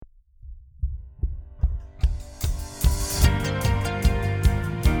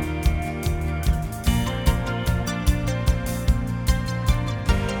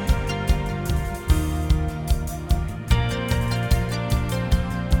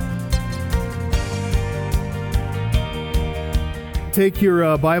Take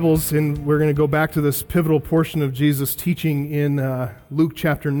your Bibles, and we're going to go back to this pivotal portion of Jesus' teaching in Luke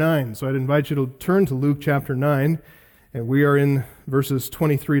chapter 9. So I'd invite you to turn to Luke chapter 9, and we are in verses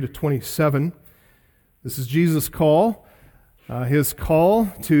 23 to 27. This is Jesus' call, his call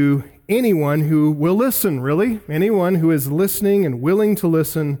to anyone who will listen, really. Anyone who is listening and willing to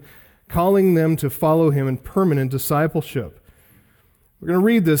listen, calling them to follow him in permanent discipleship. We're going to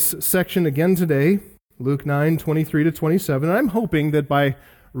read this section again today, Luke 9, 23 to 27. And I'm hoping that by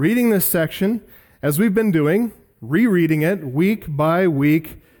reading this section, as we've been doing, rereading it week by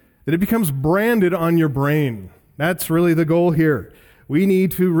week, that it becomes branded on your brain. That's really the goal here. We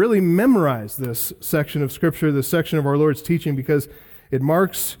need to really memorize this section of Scripture, this section of our Lord's teaching, because it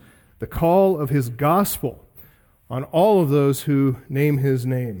marks the call of his gospel on all of those who name his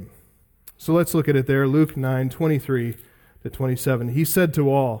name. So let's look at it there, Luke 9, 23 to 27. He said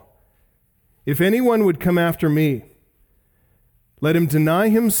to all, "If anyone would come after me, let him deny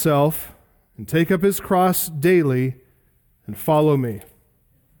himself and take up his cross daily and follow me.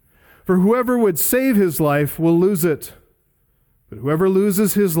 For whoever would save his life will lose it, but whoever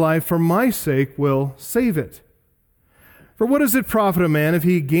loses his life for my sake will save it. For what does it profit a man if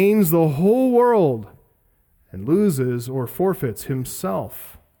he gains the whole world and loses or forfeits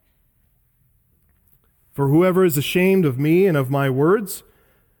himself? For whoever is ashamed of me and of my words,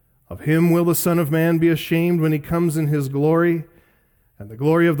 of him will the Son of Man be ashamed when he comes in his glory, and the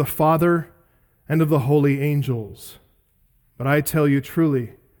glory of the Father and of the holy angels. But I tell you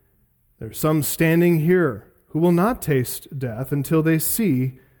truly, there are some standing here who will not taste death until they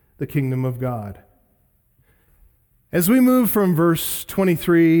see the kingdom of God." As we move from verse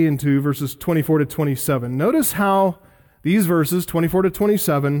 23 into verses 24 to 27, notice how these verses, 24 to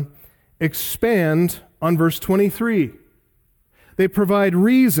 27, expand on verse 23. They provide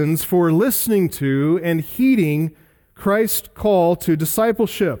reasons for listening to and heeding Christ's call to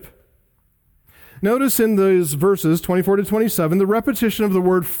discipleship. Notice in those verses, 24 to 27, the repetition of the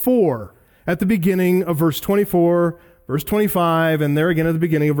word "for" at the beginning of verse 24, verse 25, and there again at the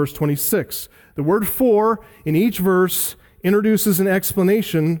beginning of verse 26. The word "for" in each verse introduces an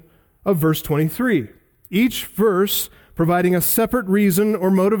explanation of verse 23. Each verse providing a separate reason or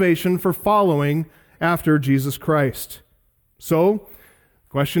motivation for following after Jesus Christ. So, the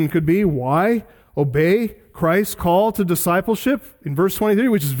question could be, why obey Christ's call to discipleship in verse 23,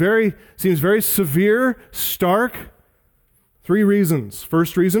 which seems very severe, stark? Three reasons.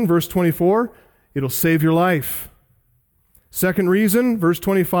 First reason, verse 24, it'll save your life. Second reason, verse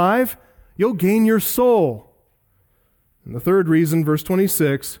 25, you'll gain your soul. And the third reason, verse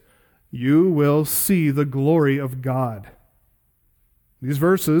 26, you will see the glory of God. These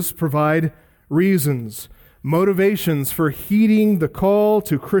verses provide reasons, motivations for heeding the call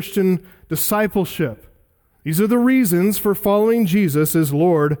to Christian discipleship. These are the reasons for following Jesus as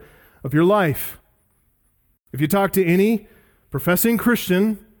Lord of your life. If you talk to any professing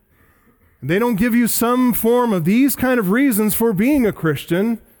Christian, and they don't give you some form of these kind of reasons for being a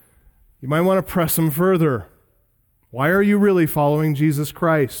Christian, you might want to press them further. Why are you really following Jesus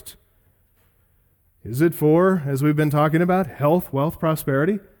Christ? Is it for, as we've been talking about, health, wealth,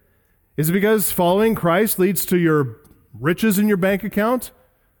 prosperity? Is it because following Christ leads to your riches in your bank account?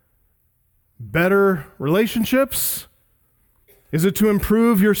 Better relationships? Is it to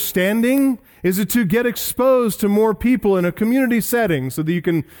improve your standing? Is it to get exposed to more people in a community setting so that you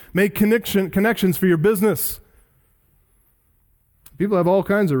can make connections for your business? People have all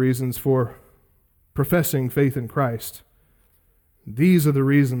kinds of reasons for professing faith in Christ. These are the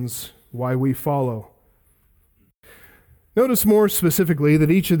reasons why we follow. Notice more specifically that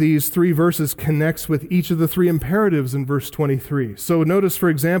each of these three verses connects with each of the three imperatives in verse 23. So notice, for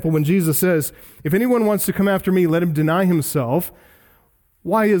example, when Jesus says, "If anyone wants to come after me, let him deny himself."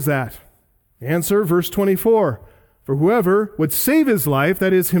 Why is that? Answer, verse 24. "For whoever would save his life,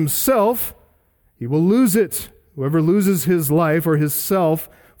 that is himself, he will lose it. Whoever loses his life or his self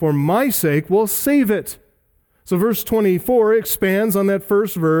for my sake will save it." So verse 24 expands on that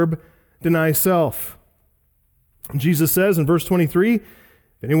first verb, deny self. Jesus says in verse 23, "If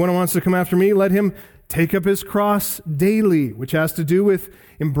anyone wants to come after me, let him take up his cross daily," which has to do with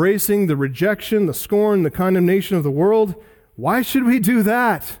embracing the rejection, the scorn, the condemnation of the world. Why should we do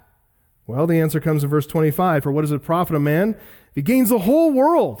that? Well, the answer comes in verse 25. "For what does it profit a man if he gains the whole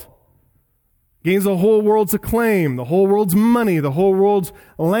world? Gains the whole world's acclaim, the whole world's money, the whole world's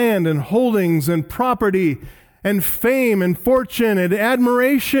land and holdings and property and fame and fortune and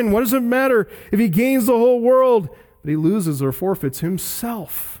admiration. What does it matter if he gains the whole world, but he loses or forfeits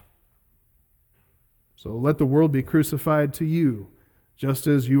himself? So let the world be crucified to you, just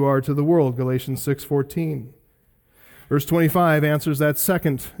as you are to the world, Galatians 6:14. Verse 25 answers that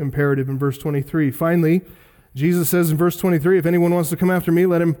second imperative in verse 23. Finally, Jesus says in verse 23, if anyone wants to come after me,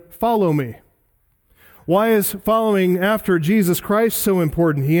 let him follow me. Why is following after Jesus Christ so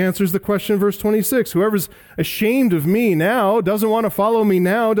important? He answers the question in verse 26. Whoever's ashamed of me now, doesn't want to follow me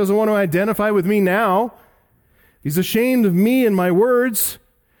now, doesn't want to identify with me now, if he's ashamed of me and my words,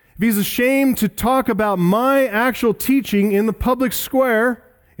 if he's ashamed to talk about my actual teaching in the public square,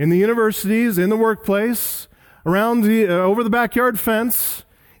 in the universities, in the workplace, around over the backyard fence,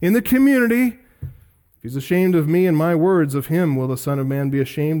 in the community, if he's ashamed of me and my words, of him will the Son of Man be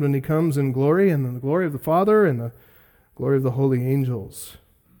ashamed when he comes in glory, and in the glory of the Father and the glory of the holy angels.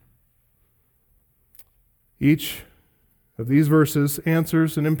 Each of these verses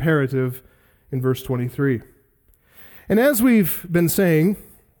answers an imperative in verse 23. And as we've been saying,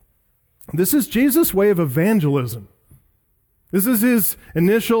 this is Jesus' way of evangelism. This is his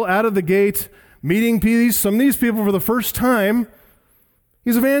initial out-of-the-gate meeting some of these people for the first time.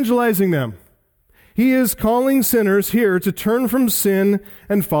 He's evangelizing them. He is calling sinners here to turn from sin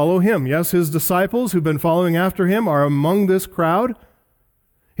and follow him. Yes, his disciples who've been following after him are among this crowd.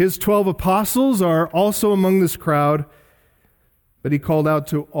 His 12 apostles are also among this crowd. But he called out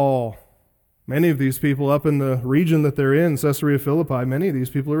to all. Many of these people up in the region that they're in, Caesarea Philippi, many of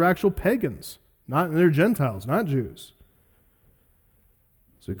these people are actual pagans. They're Gentiles, not Jews.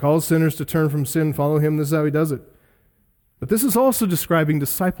 So he calls sinners to turn from sin, follow him. This is how he does it. But this is also describing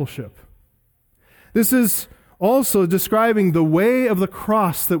discipleship. This is also describing the way of the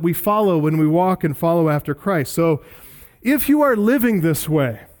cross that we follow when we walk and follow after Christ. So if you are living this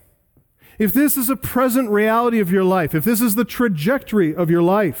way, if this is a present reality of your life, if this is the trajectory of your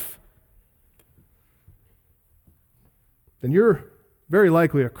life, then you're very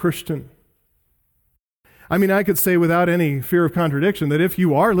likely a Christian. I mean, I could say without any fear of contradiction that if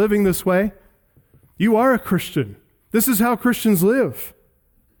you are living this way, you are a Christian. This is how Christians live.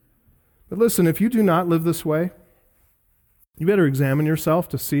 But listen, if you do not live this way, you better examine yourself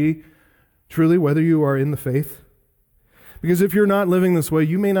to see truly whether you are in the faith. Because if you're not living this way,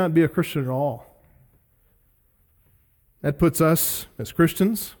 you may not be a Christian at all. That puts us as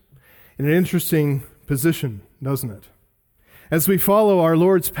Christians in an interesting position, doesn't it? As we follow our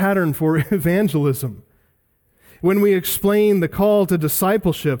Lord's pattern for evangelism, when we explain the call to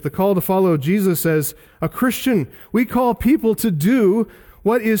discipleship, the call to follow Jesus as a Christian, we call people to do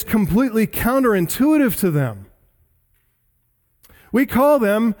what is completely counterintuitive to them. We call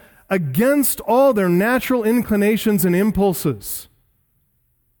them against all their natural inclinations and impulses.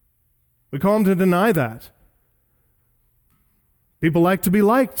 We call them to deny that. People like to be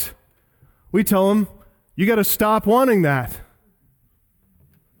liked. We tell them, you got to stop wanting that.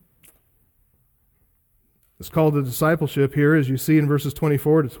 This call to discipleship here, as you see in verses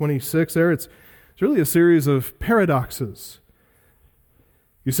 24 to 26 there, it's really a series of paradoxes.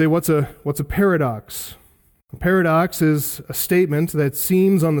 You say, what's a paradox? A paradox is a statement that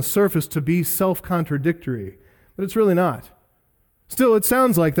seems on the surface to be self-contradictory, but it's really not. Still, it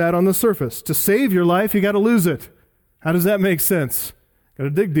sounds like that on the surface. To save your life, you got to lose it. How does that make sense? Got to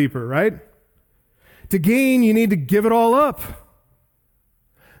dig deeper, right? To gain, you need to give it all up.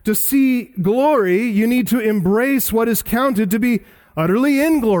 To see glory, you need to embrace what is counted to be utterly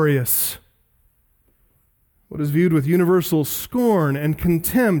inglorious. What is viewed with universal scorn and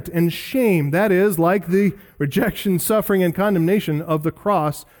contempt and shame, that is, like the rejection, suffering, and condemnation of the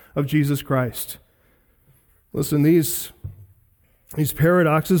cross of Jesus Christ. Listen, these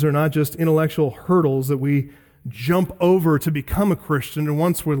paradoxes are not just intellectual hurdles that we jump over to become a Christian, and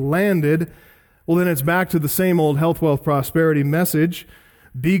once we're landed, well, then it's back to the same old health, wealth, prosperity message.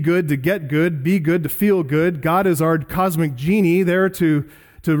 Be good to get good, be good to feel good. God is our cosmic genie there to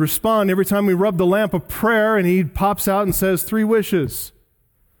respond every time we rub the lamp of prayer and he pops out and says 3 wishes.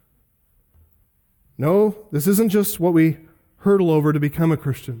 No, this isn't just what we hurdle over to become a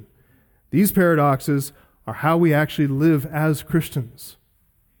Christian. These paradoxes are how we actually live as Christians.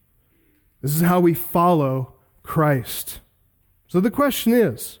 This is how we follow Christ. So the question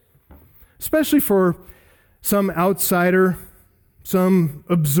is, especially for some outsider, some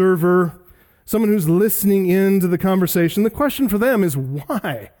observer, someone who's listening in to the conversation, the question for them is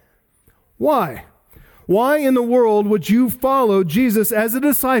why? Why? Why in the world would you follow Jesus as a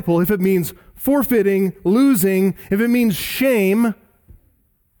disciple if it means forfeiting, losing, if it means shame?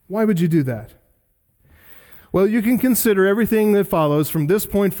 Why would you do that? Well, you can consider everything that follows from this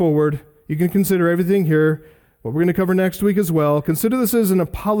point forward. You can consider everything here, what we're going to cover next week as well. Consider this as an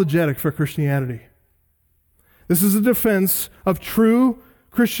apologetic for Christianity. This is a defense of true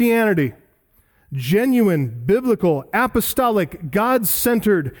Christianity. Genuine, biblical, apostolic,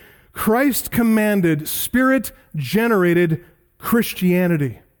 God-centered Christ-commanded, Spirit-generated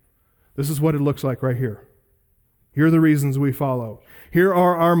Christianity. This is what it looks like right here. Here are the reasons we follow. Here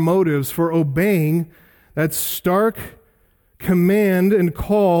are our motives for obeying that stark command and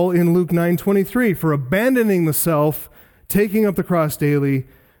call in Luke 9:23, for abandoning the self, taking up the cross daily,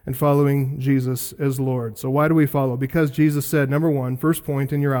 and following Jesus as Lord. So why do we follow? Because Jesus said, number one, first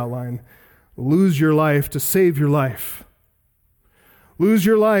point in your outline, lose your life to save your life. Lose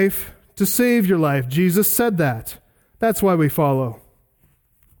your life to save your life. Jesus said that. That's why we follow.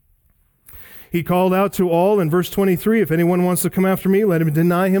 He called out to all in verse 23, if anyone wants to come after me, let him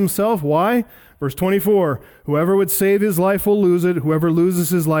deny himself. Why? Verse 24, whoever would save his life will lose it. Whoever loses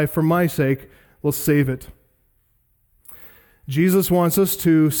his life for my sake will save it. Jesus wants us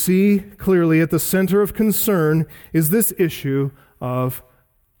to see clearly at the center of concern is this issue of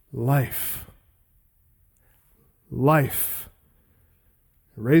life. Life.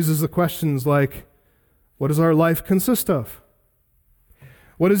 It raises the questions like, what does our life consist of?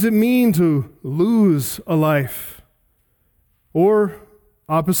 What does it mean to lose a life? Or,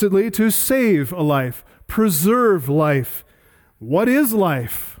 oppositely, to save a life, preserve life. What is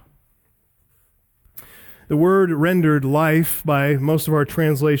life? The word rendered life by most of our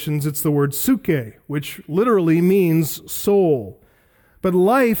translations, it's the word suke, which literally means soul. But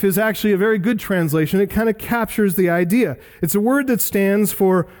life is actually a very good translation. It kind of captures the idea. It's a word that stands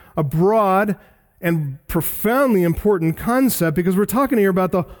for a broad and profoundly important concept because we're talking here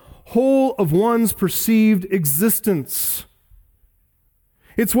about the whole of one's perceived existence.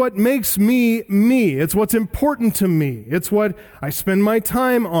 It's what makes me, me. It's what's important to me. It's what I spend my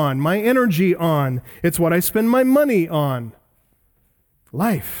time on, my energy on. It's what I spend my money on.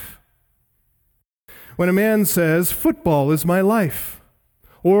 Life. When a man says, football is my life,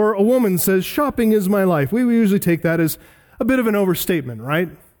 or a woman says, shopping is my life, we usually take that as a bit of an overstatement, right?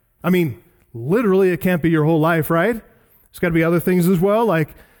 I mean, literally, it can't be your whole life, right? There's got to be other things as well,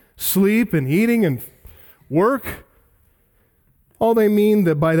 like sleep and eating and work. All they mean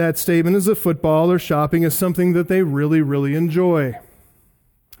that by that statement is that football or shopping is something that they really, really enjoy.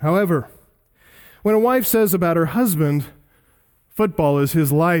 However, when a wife says about her husband, football is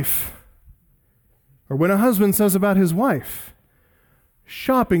his life, or when a husband says about his wife,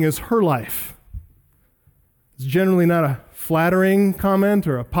 shopping is her life, it's generally not a flattering comment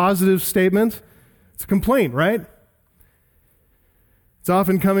or a positive statement. It's a complaint, right? It's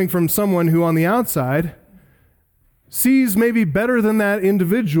often coming from someone who on the outside sees maybe better than that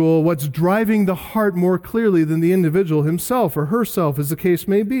individual what's driving the heart more clearly than the individual himself or herself, as the case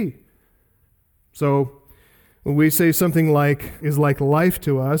may be. So when we say something like is like life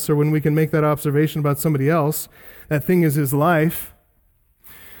to us, or when we can make that observation about somebody else, that thing is his life,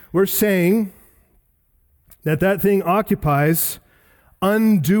 we're saying that thing occupies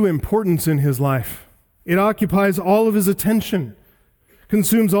undue importance in his life. It occupies all of his attention,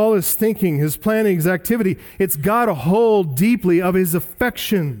 consumes all his thinking, his planning, his activity. It's got a hold deeply of his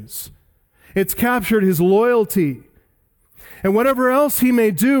affections. It's captured his loyalty. And whatever else he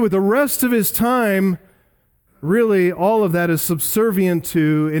may do with the rest of his time, really all of that is subservient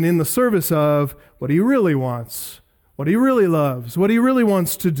to and in the service of what he really wants, what he really loves, what he really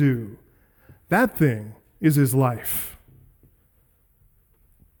wants to do. That thing is his life.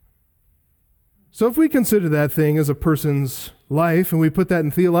 So if we consider that thing as a person's life, and we put that in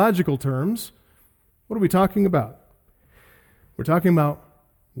theological terms, what are we talking about? We're talking about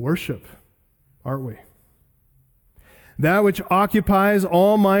worship, aren't we? That which occupies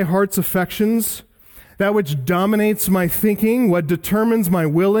all my heart's affections, that which dominates my thinking, what determines my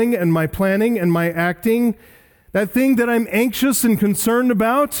willing and my planning and my acting, that thing that I'm anxious and concerned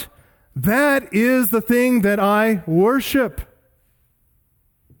about, that is the thing that I worship.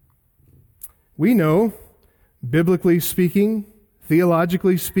 We know, biblically speaking,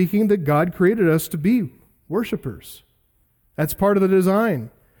 theologically speaking, that God created us to be worshipers. That's part of the design.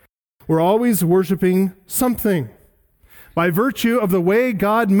 We're always worshiping something. By virtue of the way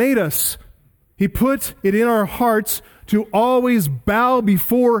God made us, He put it in our hearts to always bow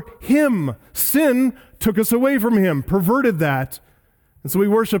before Him. Sin took us away from Him, perverted that. And so we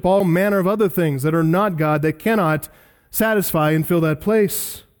worship all manner of other things that are not God, that cannot satisfy and fill that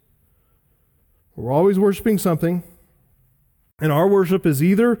place. We're always worshiping something, and our worship is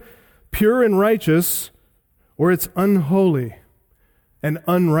either pure and righteous, or it's unholy and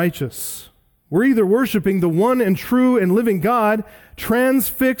unrighteous. We're either worshiping the one and true and living God,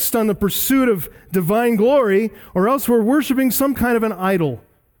 transfixed on the pursuit of divine glory, or else we're worshiping some kind of an idol,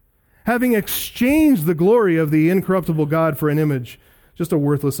 having exchanged the glory of the incorruptible God for an image, just a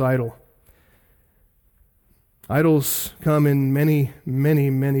worthless idol. Idols come in many, many,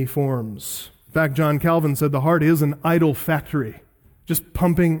 many forms. In fact, John Calvin said the heart is an idol factory, just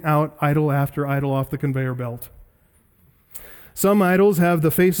pumping out idol after idol off the conveyor belt. Some idols have the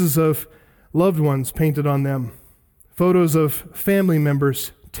faces of loved ones painted on them, photos of family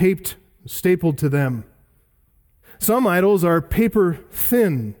members stapled to them. Some idols are paper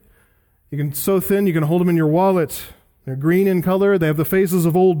thin. So thin you can hold them in your wallet. They're green in color. They have the faces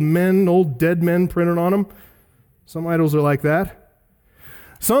of old dead men printed on them. Some idols are like that.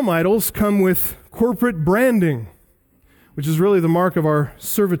 Some idols come with corporate branding, which is really the mark of our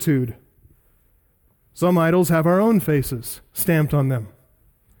servitude. Some idols have our own faces stamped on them.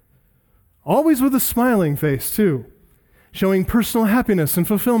 Always with a smiling face, too, showing personal happiness and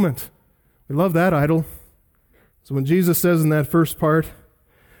fulfillment. We love that idol. So when Jesus says in that first part,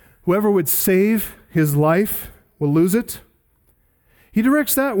 whoever would save his life will lose it, he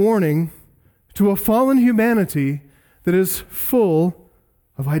directs that warning to a fallen humanity that is full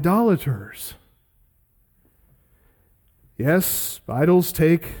of idolaters. Yes, idols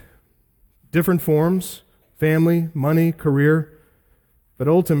take different forms, family, money, career, but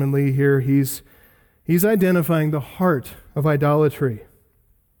ultimately here he's identifying the heart of idolatry,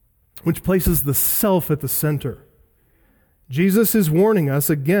 which places the self at the center. Jesus is warning us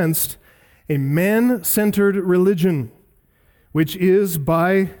against a man-centered religion, which is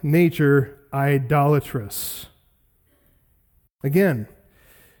by nature idolatrous. Again,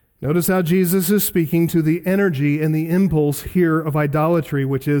 notice how Jesus is speaking to the energy and the impulse here of idolatry,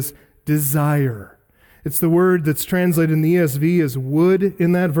 which is desire. It's the word that's translated in the ESV as would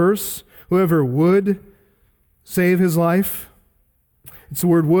in that verse. Whoever would save his life. It's the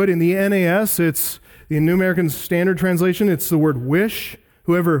word would. In the NAS, it's the New American Standard Translation, it's the word wish.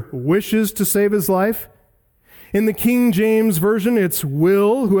 Whoever wishes to save his life. In the King James Version, it's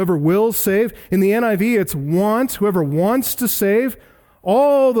will. Whoever will save. In the NIV, it's want. Whoever wants to save.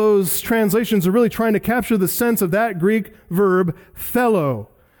 All those translations are really trying to capture the sense of that Greek verb, thelo,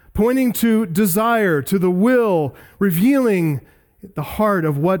 pointing to desire, to the will, revealing the heart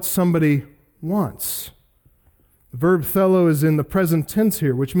of what somebody wants. The verb thelo is in the present tense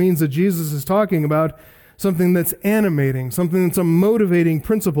here, which means that Jesus is talking about something that's animating, something that's a motivating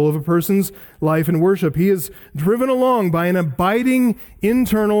principle of a person's life and worship. He is driven along by an abiding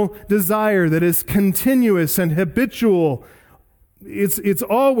internal desire that is continuous and habitual. It's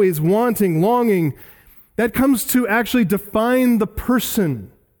always wanting, longing. That comes to actually define the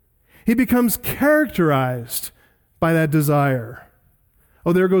person. He becomes characterized by that desire.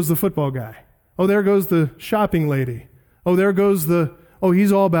 Oh, there goes the football guy. Oh, there goes the shopping lady. Oh, there goes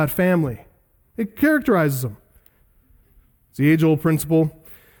he's all about family. It characterizes him. It's the age-old principle.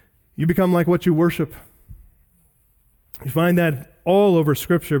 You become like what you worship. You find that all over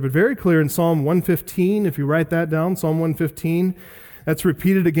Scripture, but very clear in Psalm 115, if you write that down, Psalm 115. That's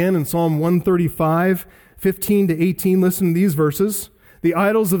repeated again in Psalm 135, 15 to 18. Listen to these verses. The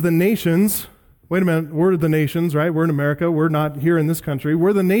idols of the nations. Wait a minute, we're the nations, right? We're in America. We're not here in this country.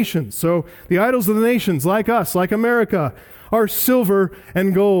 We're the nations. So the idols of the nations, like us, like America, are silver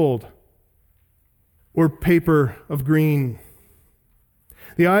and gold, or paper of green.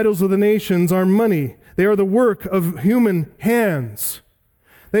 The idols of the nations are money. They are the work of human hands.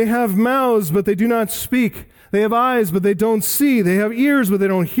 They have mouths, but they do not speak. They have eyes, but they don't see. They have ears, but they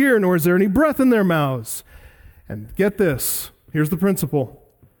don't hear, nor is there any breath in their mouths. And get this, here's the principle.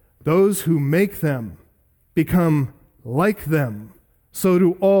 Those who make them become like them. So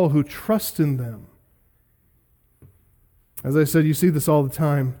do all who trust in them. As I said, you see this all the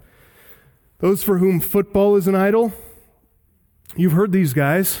time. Those for whom football is an idol, you've heard these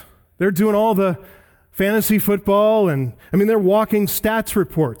guys. They're doing all the fantasy football, and they're walking stats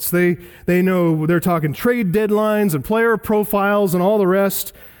reports. They know, they're talking trade deadlines and player profiles and all the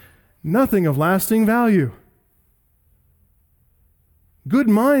rest. Nothing of lasting value. Good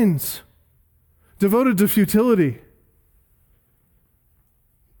minds devoted to futility.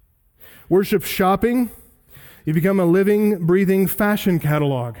 Worship shopping. You become a living, breathing fashion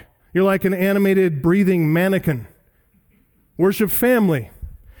catalog. You're like an animated, breathing mannequin. Worship family,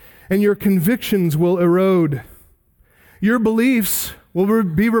 and your convictions will erode. Your beliefs will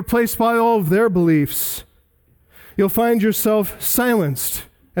be replaced by all of their beliefs. You'll find yourself silenced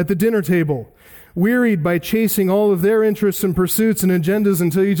at the dinner table, wearied by chasing all of their interests and pursuits and agendas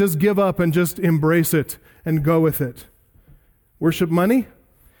until you just give up and just embrace it and go with it. Worship money?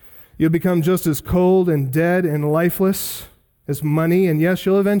 You'll become just as cold and dead and lifeless as money, and yes,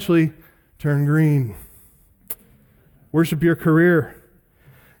 you'll eventually turn green. Worship your career.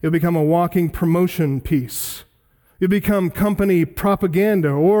 You'll become a walking promotion piece. You'll become company propaganda,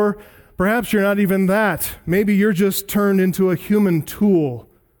 or Perhaps you're not even that. Maybe you're just turned into a human tool,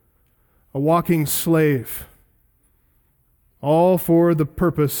 a walking slave, all for the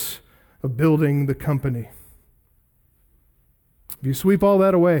purpose of building the company. If you sweep all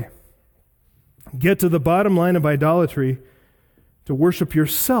that away, get to the bottom line of idolatry, to worship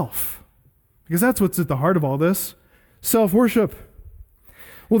yourself, because that's what's at the heart of all this, self-worship.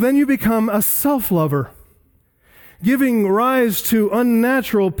 Well, then you become a self-lover, giving rise to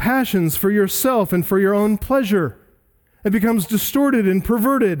unnatural passions for yourself and for your own pleasure. It becomes distorted and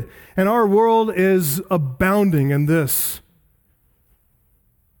perverted, and our world is abounding in this.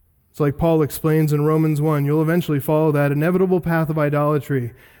 It's like Paul explains in Romans 1, you'll eventually follow that inevitable path of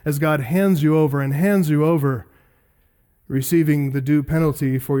idolatry as God hands you over, receiving the due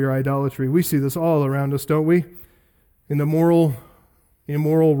penalty for your idolatry. We see this all around us, don't we? In the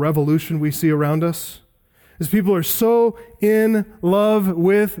immoral revolution we see around us. As people are so in love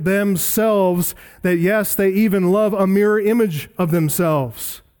with themselves that, yes, they even love a mirror image of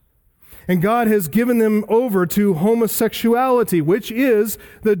themselves. And God has given them over to homosexuality, which is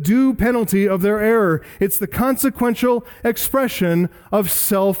the due penalty of their error. It's the consequential expression of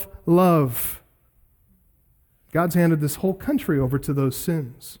self-love. God's handed this whole country over to those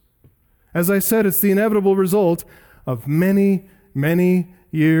sins. As I said, it's the inevitable result of many, many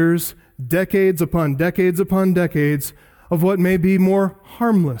years, decades upon decades upon decades of what may be more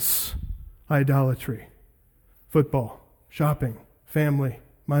harmless idolatry. Football, shopping, family,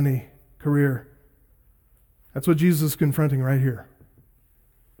 money, career. That's what Jesus is confronting right here.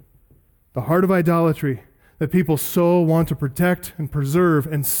 The heart of idolatry that people so want to protect and preserve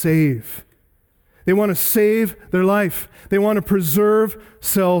and save. They want to save their life. They want to preserve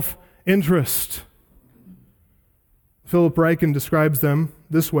self-interest. Philip Ryken describes them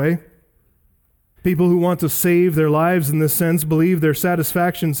this way. People who want to save their lives in this sense believe their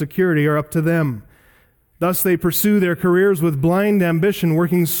satisfaction and security are up to them. Thus they pursue their careers with blind ambition,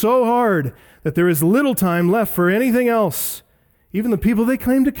 working so hard that there is little time left for anything else, even the people they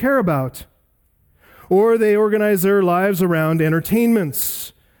claim to care about. Or they organize their lives around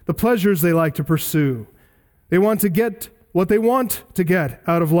entertainments, the pleasures they like to pursue. They want to get what they want to get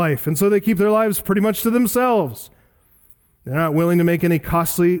out of life, and so they keep their lives pretty much to themselves. They're not willing to make any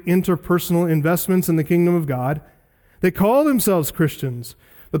costly interpersonal investments in the kingdom of God. They call themselves Christians,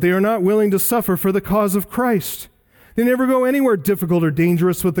 but they are not willing to suffer for the cause of Christ. They never go anywhere difficult or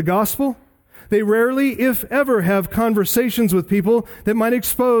dangerous with the gospel. They rarely, if ever, have conversations with people that might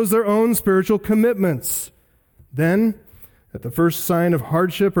expose their own spiritual commitments. Then, at the first sign of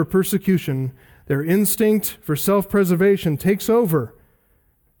hardship or persecution, their instinct for self-preservation takes over,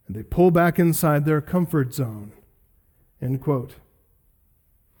 and they pull back inside their comfort zone. End quote.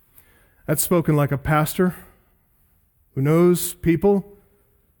 That's spoken like a pastor who knows people.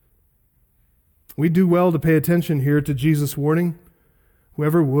 We do well to pay attention here to Jesus' warning.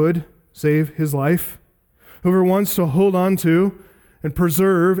 Whoever would save his life, whoever wants to hold on to and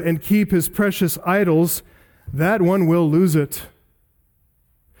preserve and keep his precious idols, that one will lose it.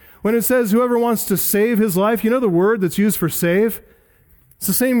 When it says whoever wants to save his life, you know the word that's used for save? It's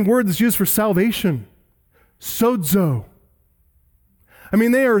the same word that's used for salvation. Sozo. I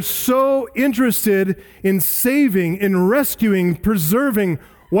mean, they are so interested in saving, in rescuing, preserving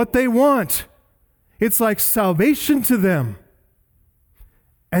what they want. It's like salvation to them.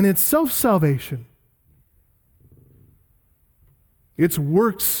 And it's self-salvation. It's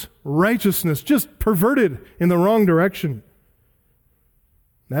works righteousness, just perverted in the wrong direction.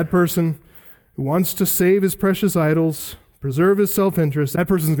 That person who wants to save his precious idols, preserve his self-interest, that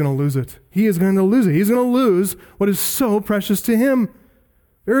person's going to lose it. He is going to lose it. He's going to lose what is so precious to him.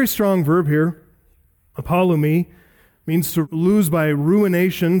 Very strong verb here. Apolumi means to lose by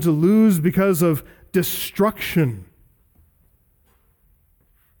ruination, to lose because of destruction.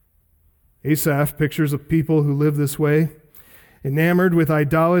 Asaph pictures of people who live this way, enamored with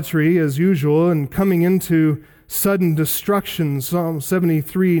idolatry as usual and coming into sudden destruction. Psalm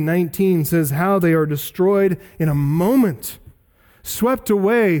 73:19 says how they are destroyed in a moment, swept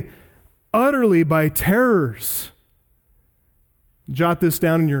away utterly by terrors. Jot this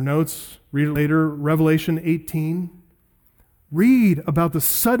down in your notes. Read it later. Revelation 18. Read about the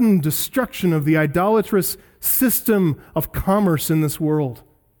sudden destruction of the idolatrous system of commerce in this world.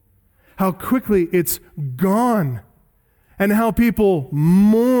 How quickly it's gone. And how people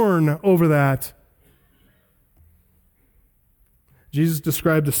mourn over that. Jesus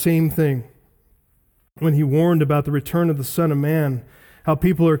described the same thing when he warned about the return of the Son of Man. How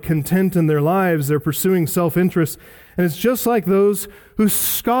people are content in their lives, they're pursuing self-interest. And it's just like those who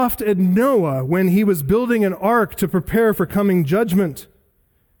scoffed at Noah when he was building an ark to prepare for coming judgment.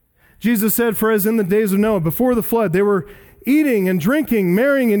 Jesus said, "For as in the days of Noah, before the flood, they were eating and drinking,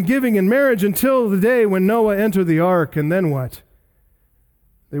 marrying and giving in marriage until the day when Noah entered the ark." And then what?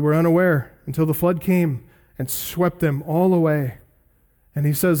 They were unaware until the flood came and swept them all away. And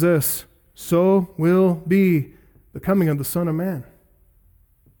he says this, "So will be the coming of the Son of Man."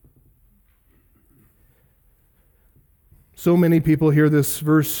 So many people hear this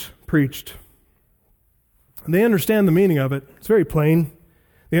verse preached. And they understand the meaning of it. It's very plain.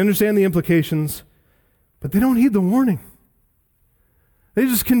 They understand the implications, but they don't heed the warning. They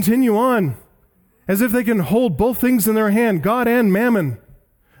just continue on as if they can hold both things in their hand, God and mammon,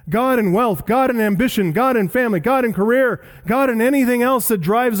 God and wealth, God and ambition, God and family, God and career, God and anything else that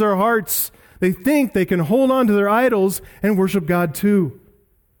drives their hearts. They think they can hold on to their idols and worship God too.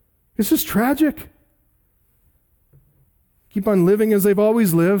 It's just tragic. Keep on living as they've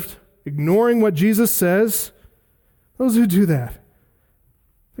always lived, ignoring what Jesus says. Those who do that,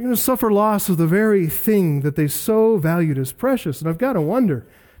 they're going to suffer loss of the very thing that they so valued as precious. And I've got to wonder,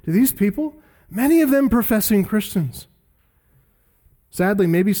 do these people, many of them professing Christians, sadly,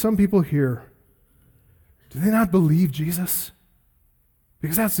 maybe some people here, do they not believe Jesus?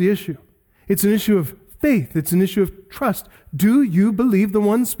 Because that's the issue. It's an issue of faith. It's an issue of trust. Do you believe the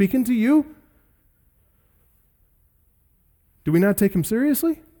one speaking to you? Do we not take him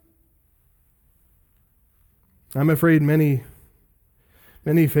seriously? I'm afraid many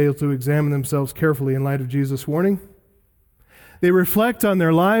fail to examine themselves carefully in light of Jesus' warning. They reflect on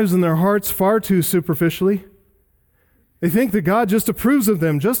their lives and their hearts far too superficially. They think that God just approves of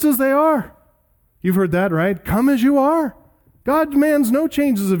them just as they are. You've heard that, right? Come as you are. God demands no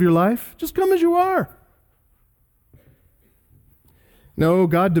changes of your life. Just come as you are. No,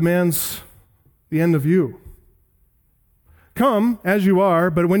 God demands the end of you. Come as you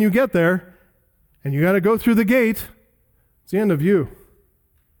are, but when you get there, and you got to go through the gate, it's the end of you.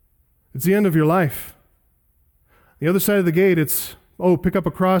 It's the end of your life. The other side of the gate, it's, pick up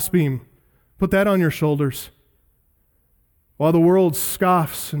a crossbeam. Put that on your shoulders. While the world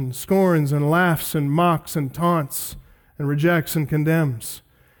scoffs and scorns and laughs and mocks and taunts and rejects and condemns,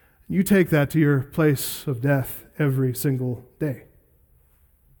 you take that to your place of death every single day.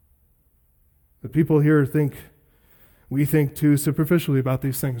 The people here we think too superficially about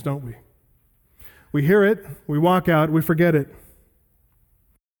these things, don't we? We hear it, we walk out, we forget it.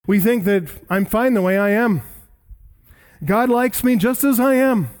 We think that I'm fine the way I am. God likes me just as I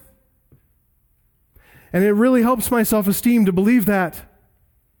am. And it really helps my self-esteem to believe that.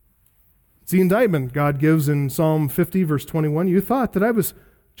 It's the indictment God gives in Psalm 50, verse 21. You thought that I was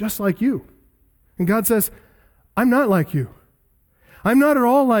just like you. And God says, I'm not like you. I'm not at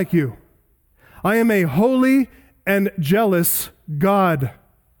all like you. I am a holy and jealous God.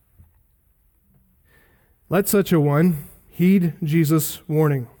 Let such a one heed Jesus'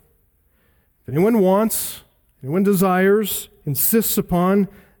 warning. If anyone wants, anyone desires, insists upon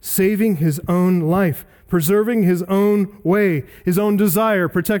saving his own life, preserving his own way, his own desire,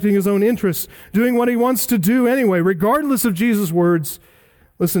 protecting his own interests, doing what he wants to do anyway, regardless of Jesus' words,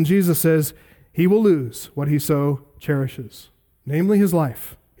 listen, Jesus says, he will lose what he so cherishes, namely his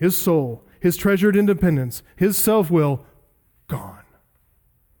life, his soul, his treasured independence, his self-will, gone.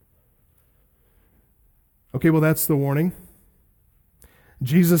 Okay, well, that's the warning.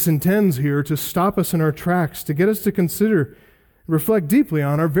 Jesus intends here to stop us in our tracks, to get us to consider, reflect deeply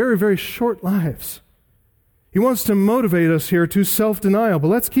on our very, very short lives. He wants to motivate us here to self-denial. But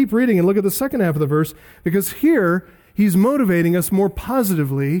let's keep reading and look at the second half of the verse, because here he's motivating us more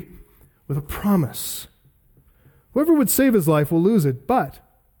positively with a promise. Whoever would save his life will lose it, but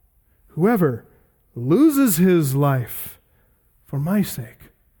whoever loses his life for my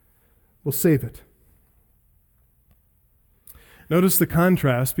sake will save it. Notice the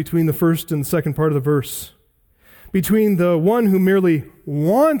contrast between the first and the second part of the verse. Between the one who merely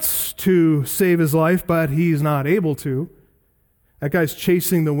wants to save his life, but he's not able to. That guy's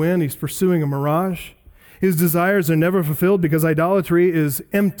chasing the wind. He's pursuing a mirage. His desires are never fulfilled because idolatry is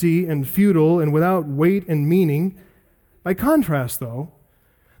empty and futile and without weight and meaning. By contrast, though,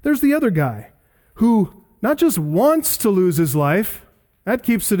 there's the other guy who not just wants to lose his life. That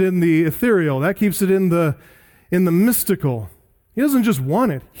keeps it in the ethereal. That keeps it in the mystical. He doesn't just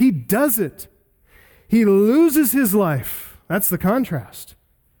want it. He does it. He loses his life. That's the contrast.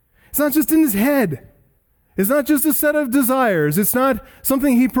 It's not just in his head. It's not just a set of desires. It's not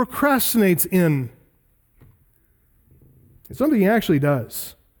something he procrastinates in. It's something he actually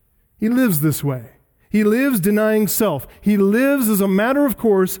does. He lives this way. He lives denying self. He lives as a matter of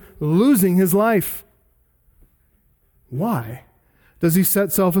course, losing his life. Why does he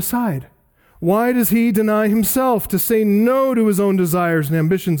set self aside? Why does he deny himself to say no to his own desires and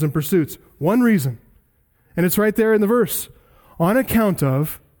ambitions and pursuits? One reason, and it's right there in the verse. On account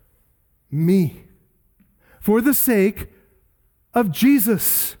of me. For the sake of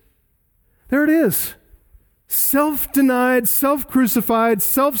Jesus. There it is. Self-denied, self-crucified,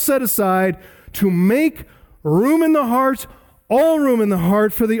 self-set aside to make room in the heart, all room in the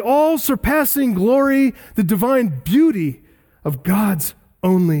heart for the all-surpassing glory, the divine beauty of God's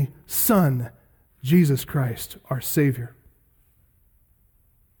only Son, Jesus Christ, our Savior.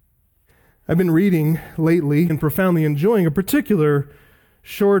 I've been reading lately and profoundly enjoying a particular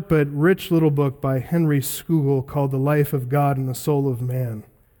short but rich little book by Henry Scougal called The Life of God and the Soul of Man.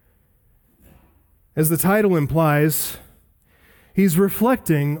 As the title implies, he's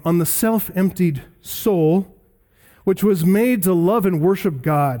reflecting on the self-emptied soul which was made to love and worship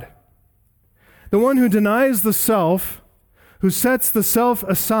God. The one who denies the self, who sets the self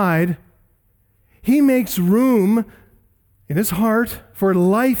aside, he makes room in his heart for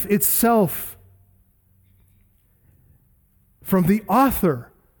life itself. From the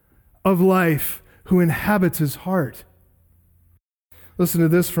author of life who inhabits his heart. Listen to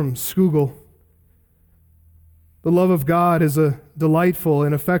this from Scougal. The love of God is a delightful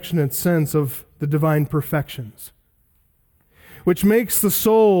and affectionate sense of the divine perfections, which makes the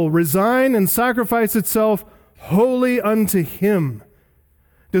soul resign and sacrifice itself wholly unto Him,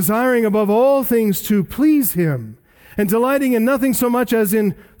 desiring above all things to please Him, and delighting in nothing so much as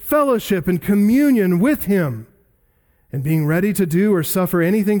in fellowship and communion with Him, and being ready to do or suffer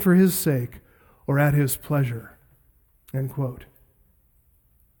anything for His sake or at His pleasure. End quote.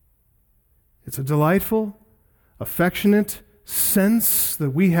 It's a delightful, affectionate sense that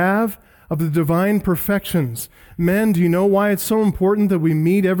we have of the divine perfections. Men, do you know why it's so important that we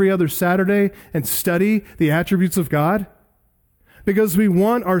meet every other Saturday and study the attributes of God? Because we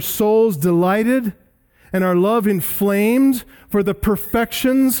want our souls delighted and our love inflamed for the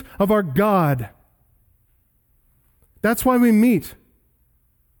perfections of our God. That's why we meet.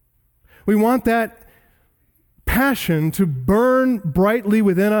 We want that passion to burn brightly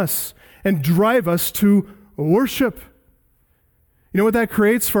within us and drive us to worship. You know what that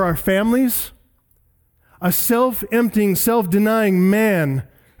creates for our families? A self-emptying, self-denying man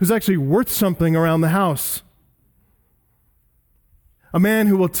who's actually worth something around the house. A man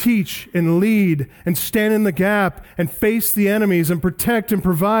who will teach and lead and stand in the gap and face the enemies and protect and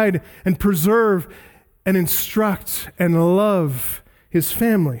provide and preserve and instruct and love his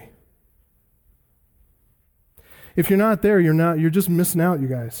family. If you're not there, you're just missing out, you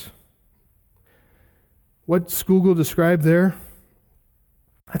guys. What Scougal described there,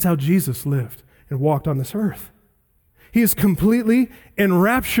 that's how Jesus lived and walked on this earth. He is completely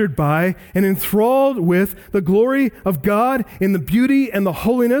enraptured by and enthralled with the glory of God in the beauty and the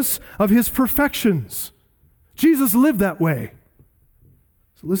holiness of His perfections. Jesus lived that way.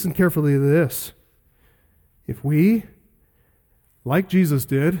 So listen carefully to this. If we, like Jesus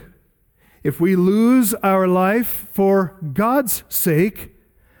did, if we lose our life for God's sake,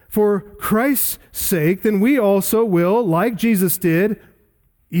 for Christ's sake, then we also will, like Jesus did,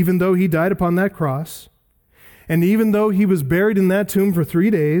 even though He died upon that cross, and even though He was buried in that tomb for 3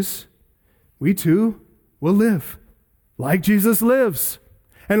 days, we too will live like Jesus lives.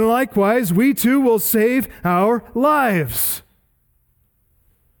 And likewise, we too will save our lives.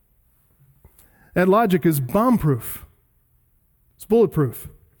 That logic is bomb-proof. It's bulletproof.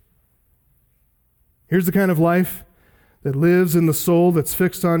 Here's the kind of life that lives in the soul that's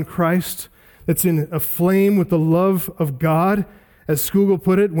fixed on Christ, that's in a flame with the love of God. As Scougal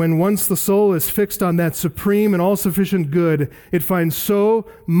put it, when once the soul is fixed on that supreme and all-sufficient good, it finds so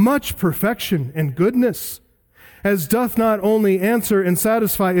much perfection and goodness, as doth not only answer and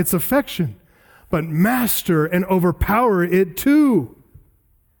satisfy its affection, but master and overpower it too.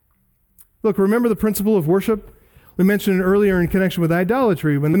 Look, remember the principle of worship? We mentioned it earlier in connection with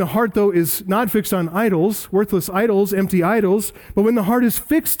idolatry. When the heart, though, is not fixed on idols, worthless idols, empty idols, but when the heart is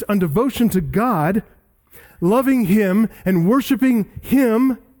fixed on devotion to God, loving Him and worshiping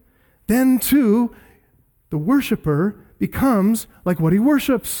Him, then too, the worshiper becomes like what he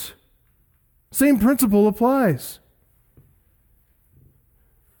worships. Same principle applies.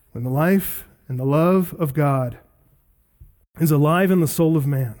 When the life and the love of God is alive in the soul of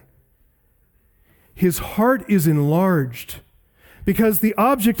man, his heart is enlarged because the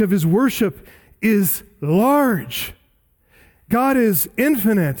object of his worship is large. God is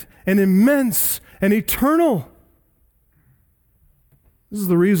infinite and immense and eternal. This is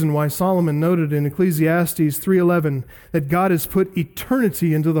the reason why Solomon noted in Ecclesiastes 3:11 that God has put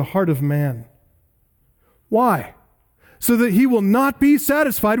eternity into the heart of man. Why? so that he will not be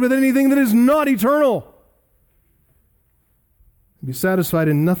satisfied with anything that is not eternal. Be satisfied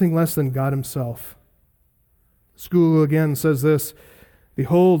in nothing less than God himself. School again says this,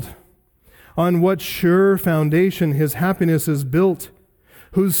 "Behold, on what sure foundation his happiness is built,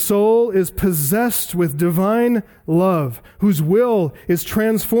 whose soul is possessed with divine love, whose will is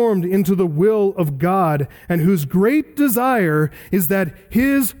transformed into the will of God, and whose great desire is that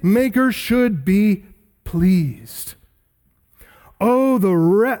his Maker should be pleased." Oh,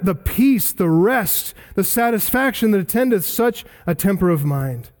 the peace, the rest, the satisfaction that attendeth such a temper of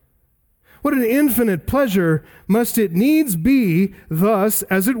mind. What an infinite pleasure must it needs be, thus,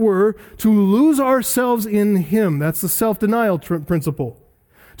 as it were, to lose ourselves in him. That's the self-denial principle.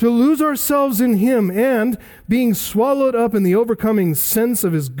 To lose ourselves in him and, being swallowed up in the overcoming sense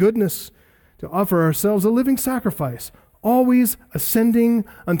of his goodness, to offer ourselves a living sacrifice, always ascending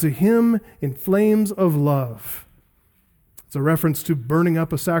unto him in flames of love. It's a reference to burning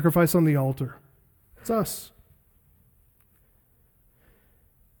up a sacrifice on the altar. It's us.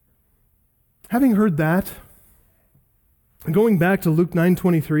 Having heard that, and going back to Luke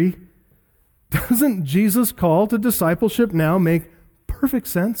 9:23, doesn't Jesus' call to discipleship now make perfect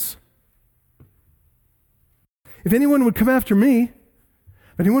sense? If anyone would come after me,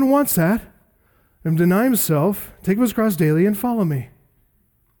 if anyone wants that, and deny himself, take up his cross daily, and follow me.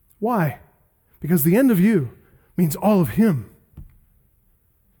 Why? Because the end of you means all of him.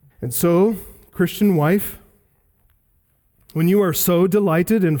 And so, Christian wife, when you are so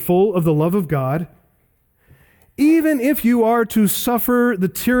delighted and full of the love of God, even if you are to suffer the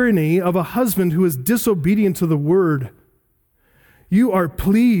tyranny of a husband who is disobedient to the word, you are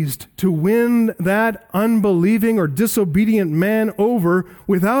pleased to win that unbelieving or disobedient man over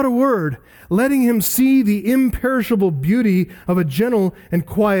without a word, letting him see the imperishable beauty of a gentle and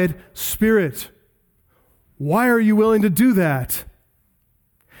quiet spirit. Why are you willing to do that?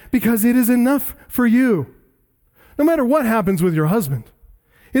 Because it is enough for you. No matter what happens with your husband,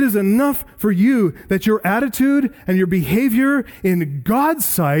 it is enough for you that your attitude and your behavior in God's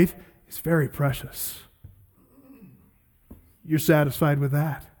sight is very precious. You're satisfied with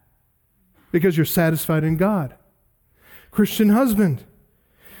that because you're satisfied in God. Christian husband,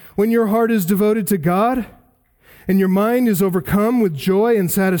 when your heart is devoted to God and your mind is overcome with joy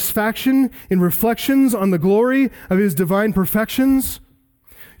and satisfaction in reflections on the glory of his divine perfections,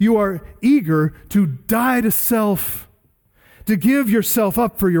 you are eager to die to self, to give yourself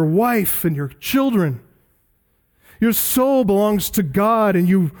up for your wife and your children. Your soul belongs to God, and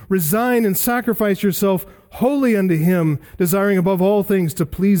you resign and sacrifice yourself wholly unto him, desiring above all things to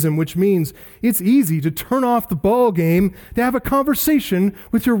please him, which means it's easy to turn off the ball game to have a conversation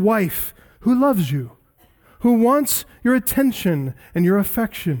with your wife who loves you, who wants your attention and your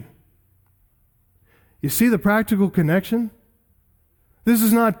affection. You see the practical connection? This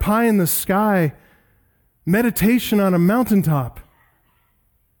is not pie in the sky, meditation on a mountaintop.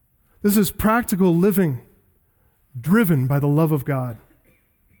 This is practical living, driven by the love of God.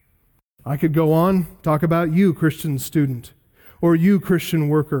 I could go on, talk about you, Christian student, or you, Christian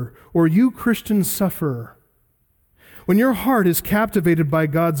worker, or you, Christian sufferer. When your heart is captivated by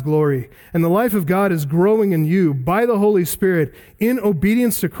God's glory, and the life of God is growing in you by the Holy Spirit in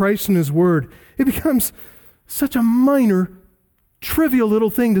obedience to Christ and his word, it becomes such a minor, trivial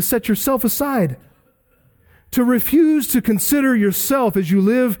little thing to set yourself aside, to refuse to consider yourself as you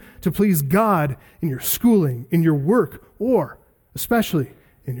live to please God in your schooling, in your work, or especially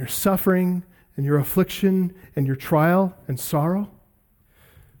in your suffering and your affliction and your trial and sorrow.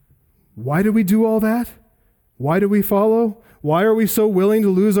 Why do we do all that? Why do we follow? Why are we so willing to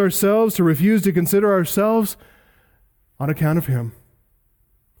lose ourselves, to refuse to consider ourselves? On account of him.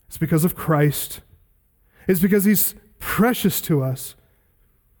 It's because of Christ. It's because he's precious to us.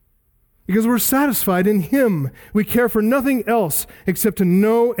 Because we're satisfied in him. We care for nothing else except to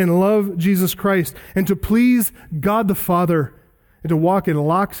know and love Jesus Christ and to please God the Father and to walk in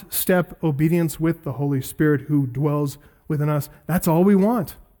lockstep obedience with the Holy Spirit who dwells within us. That's all we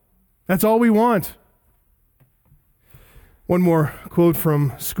want. That's all we want. One more quote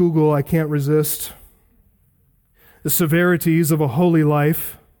from Scougal I can't resist. The severities of a holy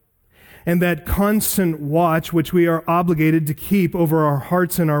life and that constant watch which we are obligated to keep over our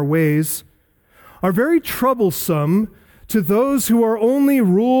hearts and our ways are very troublesome to those who are only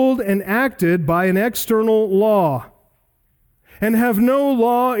ruled and acted by an external law and have no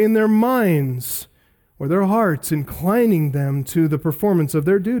law in their minds or their hearts inclining them to the performance of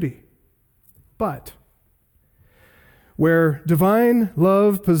their duty. But where divine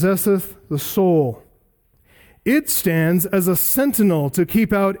love possesseth the soul, it stands as a sentinel to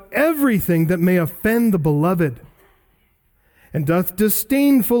keep out everything that may offend the beloved. and doth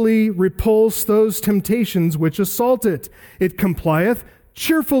disdainfully repulse those temptations which assault it. It complieth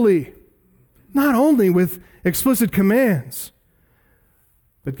cheerfully, not only with explicit commands,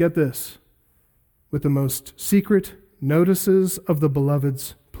 but get this, with the most secret notices of the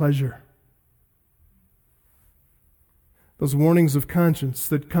beloved's pleasure. Those warnings of conscience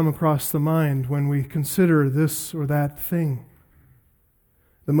that come across the mind when we consider this or that thing.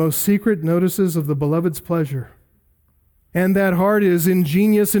 The most secret notices of the beloved's pleasure. And that heart is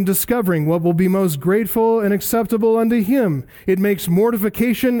ingenious in discovering what will be most grateful and acceptable unto him. It makes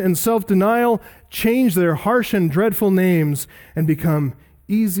mortification and self-denial change their harsh and dreadful names and become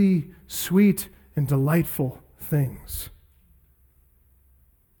easy, sweet, and delightful things.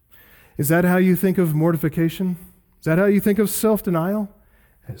 Is that how you think of mortification? Is that how you think of self-denial?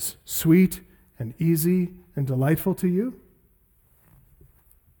 As sweet and easy and delightful to you?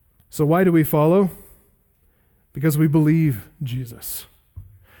 So why do we follow? Because we believe Jesus.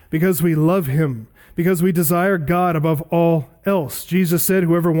 Because we love him. Because we desire God above all else. Jesus said,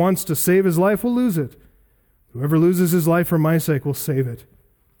 whoever wants to save his life will lose it. Whoever loses his life for my sake will save it.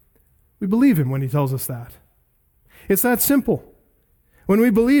 We believe him when he tells us that. It's that simple. When we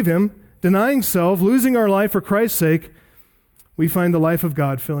believe him, denying self, losing our life for Christ's sake, we find the life of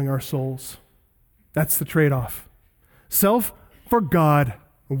God filling our souls. That's the trade-off. Self for God.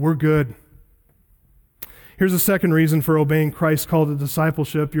 We're good. Here's a second reason for obeying Christ's call to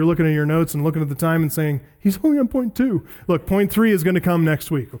discipleship. You're looking at your notes and looking at the time and saying, he's only on point 2. Look, point 3 is going to come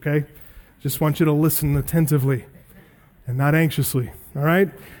next week, okay? Just want you to listen attentively and not anxiously, all right?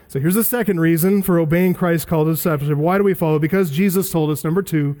 So here's the second reason for obeying Christ's call to discipleship. Why do we follow? Because Jesus told us, number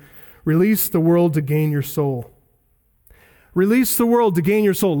 2, release the world to gain your soul. Release the world to gain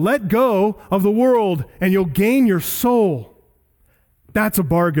your soul. Let go of the world and you'll gain your soul. That's a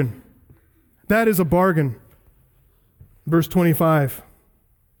bargain. That is a bargain. Verse 25.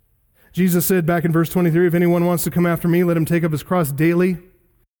 Jesus said back in verse 23, if anyone wants to come after me, let him take up his cross daily.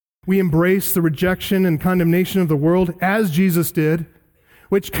 We embrace the rejection and condemnation of the world as Jesus did,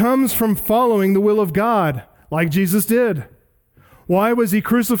 which comes from following the will of God, like Jesus did. Why was he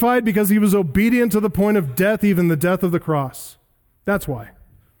crucified? Because he was obedient to the point of death, even the death of the cross. That's why.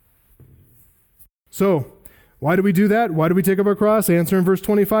 So, why do we do that? Why do we take up our cross? Answer in verse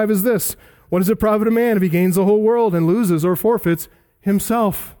 25 is this. What does it profit a man if he gains the whole world and loses or forfeits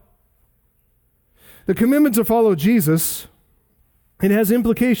himself? The commitment to follow Jesus, it has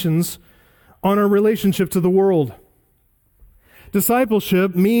implications on our relationship to the world.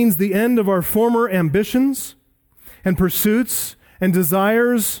 Discipleship means the end of our former ambitions and pursuits and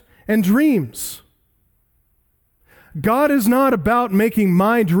desires and dreams. God is not about making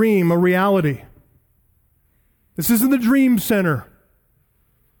my dream a reality. This isn't the dream center.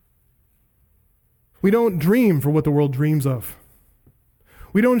 We don't dream for what the world dreams of.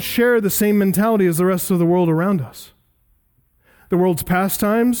 We don't share the same mentality as the rest of the world around us. The world's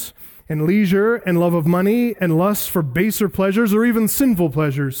pastimes and leisure and love of money and lust for baser pleasures or even sinful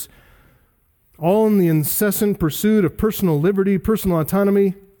pleasures, all in the incessant pursuit of personal liberty, personal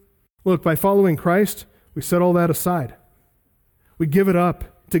autonomy. Look, by following Christ, we set all that aside. We give it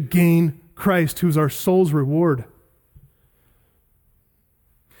up to gain Christ, who's our soul's reward.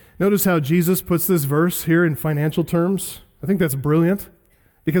 Notice how Jesus puts this verse here in financial terms. I think that's brilliant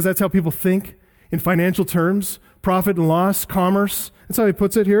because that's how people think in financial terms. Profit and loss, commerce. That's how he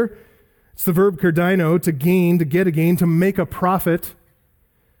puts it here. It's the verb kardino, to gain, to get a gain, to make a profit.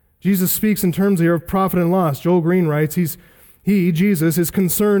 Jesus speaks in terms here of profit and loss. Joel Green writes, Jesus, is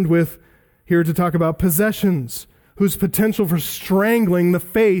concerned with, here to talk about possessions, whose potential for strangling the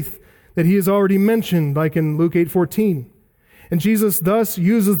faith that he has already mentioned, like in Luke 8:14. And Jesus thus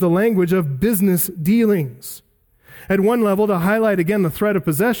uses the language of business dealings. At one level, to highlight again the threat of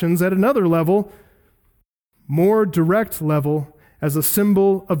possessions. At another level, more direct level, as a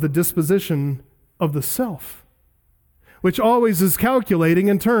symbol of the disposition of the self, which always is calculating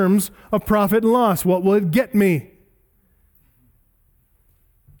in terms of profit and loss. What will it get me?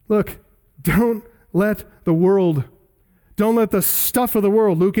 Look, don't let the world, don't let the stuff of the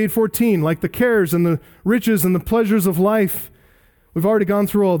world, Luke 8:14, like the cares and the riches and the pleasures of life. We've already gone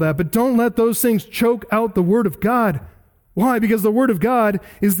through all that, but don't let those things choke out the Word of God. Why? Because the Word of God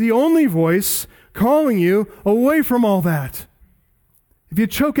is the only voice calling you away from all that. If you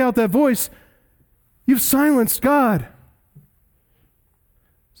choke out that voice, you've silenced God.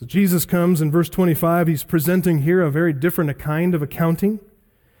 So Jesus comes in verse 25. He's presenting here a very different kind of accounting.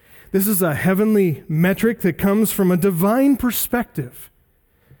 This is a heavenly metric that comes from a divine perspective.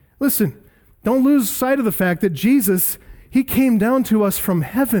 Listen, don't lose sight of the fact that Jesus, he came down to us from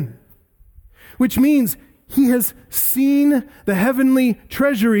heaven, which means he has seen the heavenly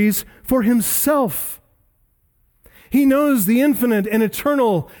treasuries for himself. He knows the infinite and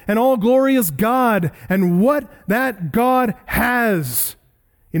eternal and all-glorious God and what that God has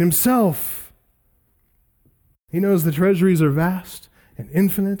in himself. He knows the treasuries are vast and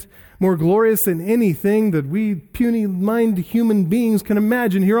infinite, more glorious than anything that we puny-minded human beings can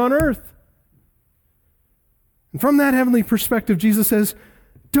imagine here on earth. And from that heavenly perspective, Jesus says,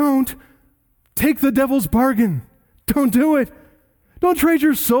 don't take the devil's bargain. Don't do it. Don't trade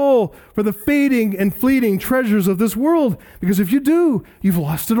your soul for the fading and fleeting treasures of this world, because if you do, you've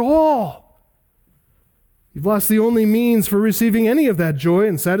lost it all. You've lost the only means for receiving any of that joy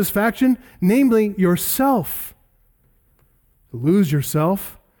and satisfaction, namely yourself. To lose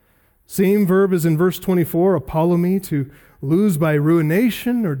yourself, same verb as in verse 24, apolumi, to lose by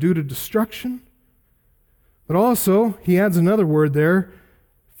ruination or due to destruction. But also, he adds another word there,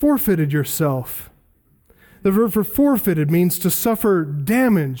 forfeited yourself. The verb for forfeited means to suffer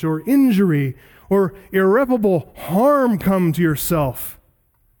damage or injury or irreparable harm come to yourself.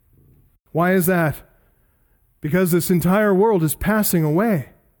 Why is that? Because this entire world is passing away.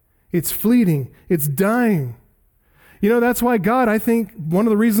 It's fleeting. It's dying. You know, that's why God, I think, one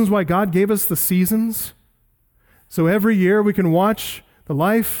of the reasons why God gave us the seasons, so every year we can watch the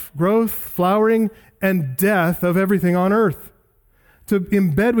life, growth, flowering, and death of everything on earth. To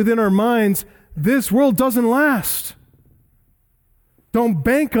embed within our minds, this world doesn't last. Don't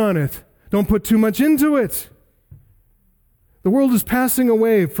bank on it. Don't put too much into it. The world is passing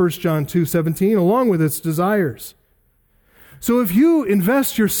away, 1 John 2:17, along with its desires. So if you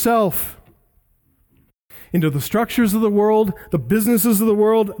invest yourself into the structures of the world, the businesses of the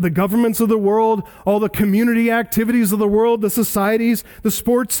world, the governments of the world, all the community activities of the world, the societies, the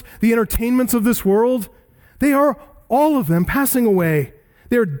sports, the entertainments of this world, they are all of them passing away.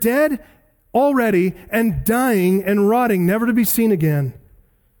 They're dead already and dying and rotting, never to be seen again.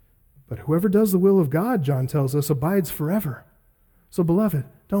 But whoever does the will of God, John tells us, abides forever. So, beloved,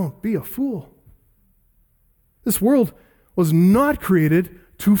 don't be a fool. This world was not created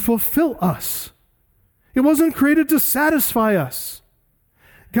to fulfill us. It wasn't created to satisfy us.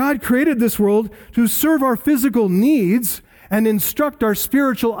 God created this world to serve our physical needs and instruct our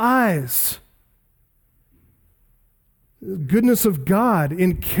spiritual eyes. The goodness of God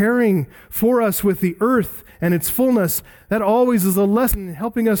in caring for us with the earth and its fullness, that always is a lesson in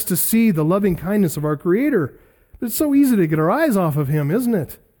helping us to see the loving kindness of our Creator. But it's so easy to get our eyes off of Him, isn't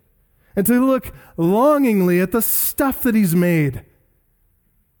it? And to look longingly at the stuff that He's made.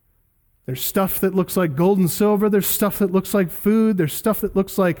 There's stuff that looks like gold and silver. There's stuff that looks like food. There's stuff that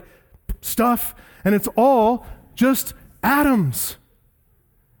looks like stuff. And it's all just atoms.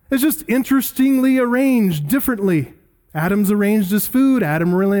 It's just interestingly arranged differently. Atoms arranged as food.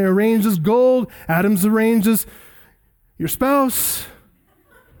 Atom arranged as gold. Atoms arranged as your spouse.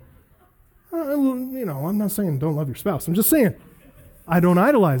 I'm not saying don't love your spouse. I'm just saying I don't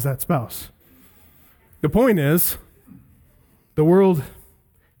idolize that spouse. The point is, the world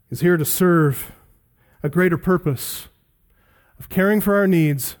is here to serve a greater purpose of caring for our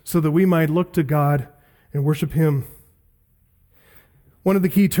needs so that we might look to God and worship Him. One of the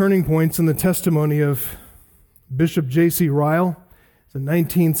key turning points in the testimony of Bishop J.C. Ryle, the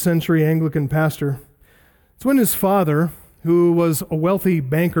 19th century Anglican pastor, it's when his father, who was a wealthy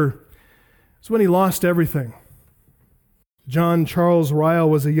banker, it's when he lost everything. John Charles Ryle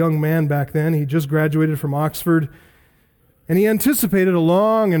was a young man back then. He just graduated from Oxford, and he anticipated a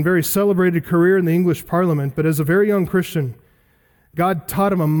long and very celebrated career in the English Parliament, but as a very young Christian, God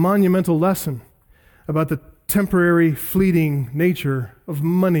taught him a monumental lesson about the temporary, fleeting nature of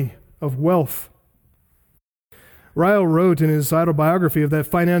money, of wealth. Ryle wrote in his autobiography of that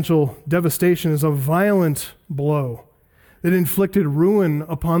financial devastation as a violent blow that inflicted ruin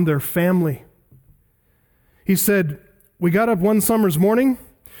upon their family. He said, "We got up one summer's morning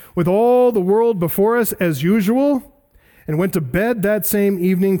with all the world before us as usual and went to bed that same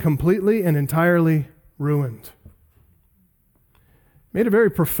evening completely and entirely ruined." Made a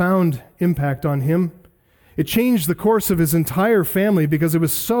very profound impact on him. It changed the course of his entire family because it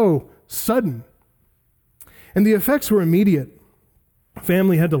was so sudden. And the effects were immediate.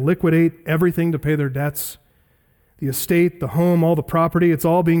 Family had to liquidate everything to pay their debts. The estate, the home, all the property, it's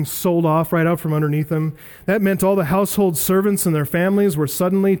all being sold off right out from underneath them. That meant all the household servants and their families were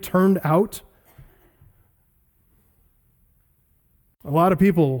suddenly turned out. A lot of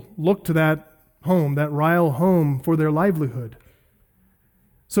people looked to that home, that Ryle home, for their livelihood.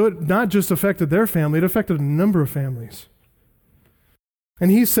 So it not just affected their family, it affected a number of families. And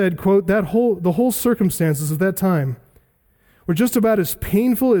he said, quote, the whole circumstances of that time were just about as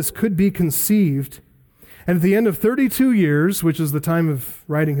painful as could be conceived, And at the end of 32 years, which is the time of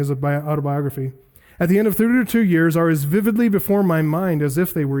writing his autobiography, at the end of 32 years are as vividly before my mind as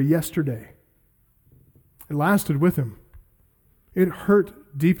if they were yesterday. It lasted with him. It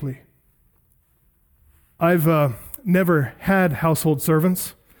hurt deeply. I've never had household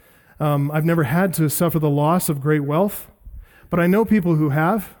servants. I've never had to suffer the loss of great wealth, but I know people who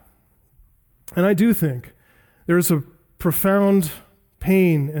have, and I do think there is a profound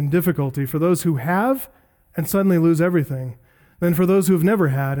pain and difficulty for those who have and suddenly lose everything than for those who have never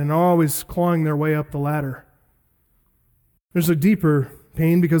had and are always clawing their way up the ladder. There's a deeper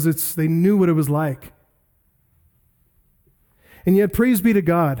pain because they knew what it was like. And yet, praise be to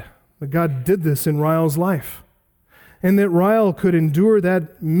God that God did this in Ryle's life, and that Ryle could endure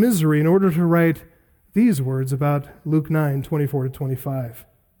that misery in order to write these words about Luke 9:24-25.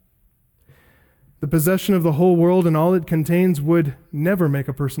 The possession of the whole world and all it contains would never make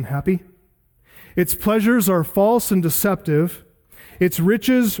a person happy. Its pleasures are false and deceptive. Its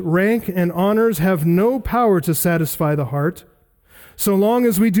riches, rank, and honors have no power to satisfy the heart. So long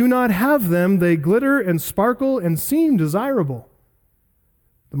as we do not have them, they glitter and sparkle and seem desirable.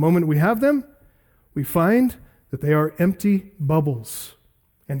 The moment we have them, we find that they are empty bubbles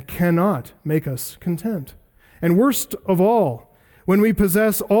and cannot make us content. And worst of all, when we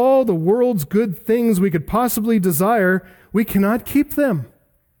possess all the world's good things we could possibly desire, we cannot keep them.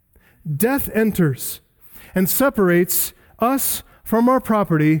 Death enters and separates us from our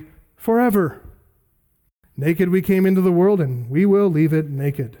property forever. Naked we came into the world, and we will leave it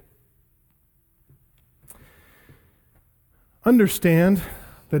naked. Understand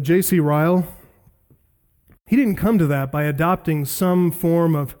that J.C. Ryle, he didn't come to that by adopting some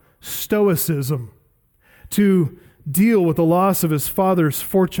form of stoicism to deal with the loss of his father's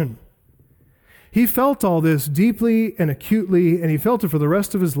fortune. He felt all this deeply and acutely, and he felt it for the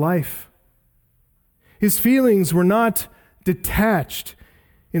rest of his life. His feelings were not detached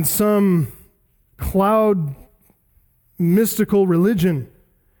in some cloud mystical religion.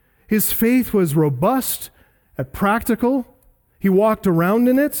 His faith was robust and practical. He walked around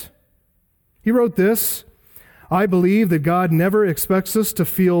in it. He wrote this: I believe that God never expects us to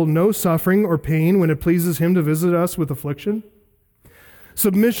feel no suffering or pain when it pleases him to visit us with affliction.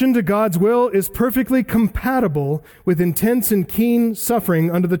 Submission to God's will is perfectly compatible with intense and keen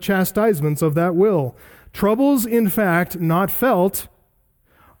suffering under the chastisements of that will. Troubles, in fact, not felt,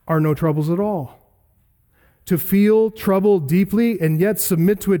 are no troubles at all. To feel trouble deeply and yet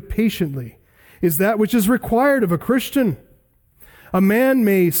submit to it patiently is that which is required of a Christian. A man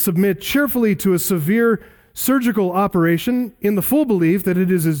may submit cheerfully to a severe surgical operation in the full belief that it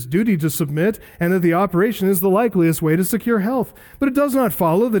is his duty to submit and that the operation is the likeliest way to secure health. But it does not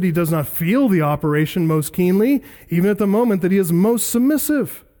follow that he does not feel the operation most keenly, even at the moment that he is most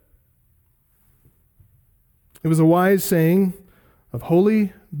submissive. It was a wise saying of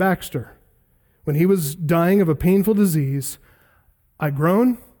Holy Baxter when he was dying of a painful disease: I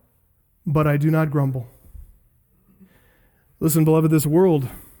groan, but I do not grumble. Listen, beloved, this world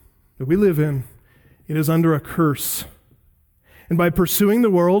that we live in, it is under a curse. And by pursuing the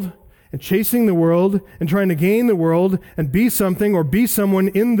world and chasing the world and trying to gain the world and be something or be someone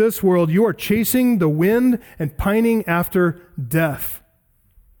in this world, you are chasing the wind and pining after death.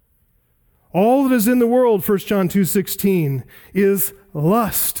 All that is in the world, 1 John 2:16, is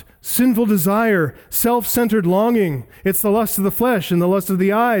lust, sinful desire, self-centered longing. It's the lust of the flesh and the lust of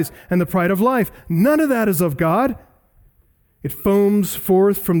the eyes and the pride of life. None of that is of God. It foams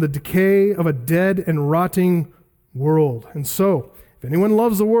forth from the decay of a dead and rotting world. And so, if anyone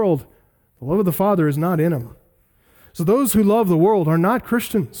loves the world, the love of the Father is not in him. So those who love the world are not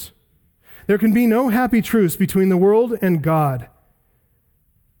Christians. There can be no happy truce between the world and God.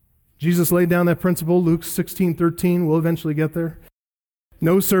 Jesus laid down that principle, Luke 16:13. We'll eventually get there.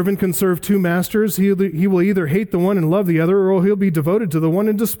 No servant can serve two masters. He will either hate the one and love the other, or he'll be devoted to the one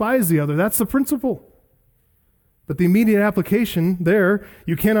and despise the other. That's the principle. But the immediate application there,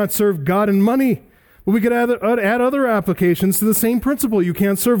 you cannot serve God and money. But we could add other applications to the same principle. You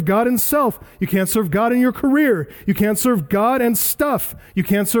can't serve God and self. You can't serve God in your career. You can't serve God and stuff. You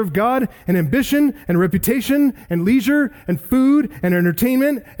can't serve God and ambition and reputation and leisure and food and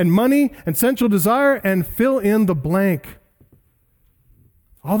entertainment and money and sensual desire, and fill in the blank.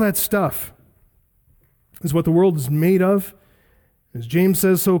 All that stuff is what the world is made of. As James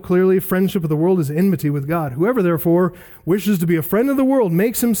says so clearly, friendship with the world is enmity with God. Whoever, therefore, wishes to be a friend of the world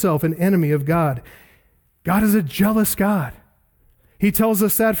makes himself an enemy of God. God is a jealous God. He tells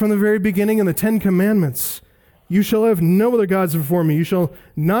us that from the very beginning in the Ten Commandments. You shall have no other gods before me. You shall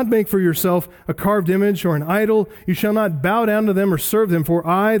not make for yourself a carved image or an idol. You shall not bow down to them or serve them, for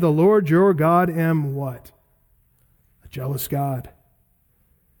I, the Lord your God, am what? jealous God.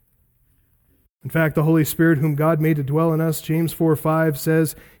 In fact, the Holy Spirit, whom God made to dwell in us, James 4:5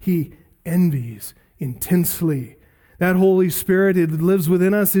 says, he envies intensely. That Holy Spirit that lives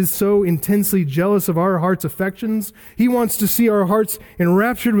within us is so intensely jealous of our heart's affections. He wants to see our hearts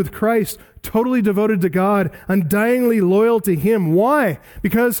enraptured with Christ, totally devoted to God, undyingly loyal to Him. Why?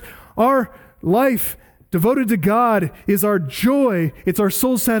 Because our life devoted to God is our joy, it's our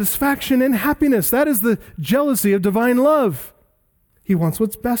soul satisfaction and happiness. That is the jealousy of divine love. He wants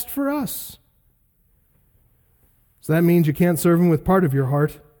what's best for us. So that means you can't serve Him with part of your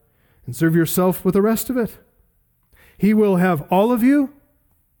heart and serve yourself with the rest of it. He will have all of you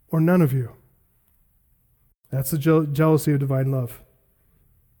or none of you. That's the jealousy of divine love.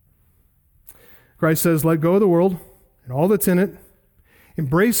 Christ says, let go of the world and all that's in it.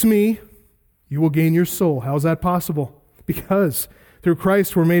 Embrace me. You will gain your soul. How is that possible? Because through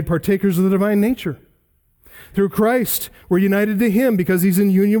Christ we're made partakers of the divine nature. Through Christ we're united to Him because He's in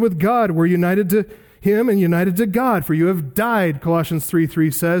union with God. We're united to Him and united to God. For you have died, Colossians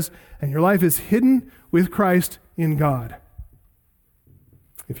 3:3 says, and your life is hidden with Christ in God.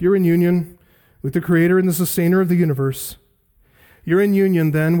 If you're in union with the Creator and the Sustainer of the universe, you're in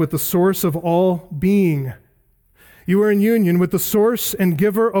union then with the source of all being. You are in union with the source and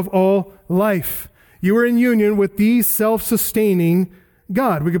giver of all life. You are in union with the self-sustaining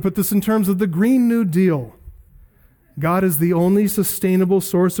God. We could put this in terms of the Green New Deal. God is the only sustainable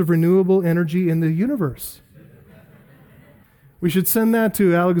source of renewable energy in the universe. We should send that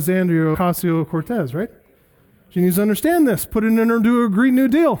to Alexandria Ocasio-Cortez, right? She needs to understand this. Put it into a Green New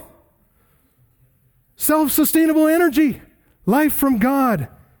Deal. Self-sustainable energy. Life from God.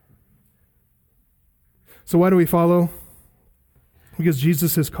 So why do we follow? Because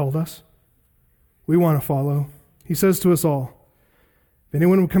Jesus has called us. We want to follow. He says to us all, if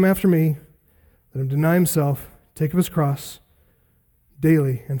anyone will come after me, let him deny himself, take up his cross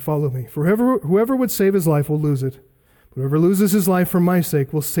daily, and follow me. For whoever would save his life will lose it. But whoever loses his life for my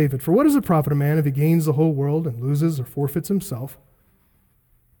sake will save it. For what does it profit a man if he gains the whole world and loses or forfeits himself?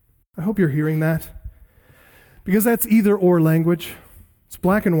 I hope you're hearing that. Because that's either or language. It's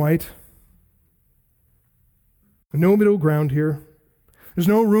black and white. No middle ground here. There's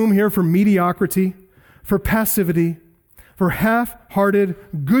no room here for mediocrity, for passivity, for half-hearted,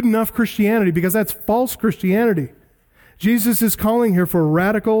 good enough Christianity, because that's false Christianity. Jesus is calling here for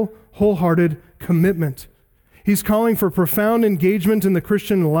radical, wholehearted commitment. He's calling for profound engagement in the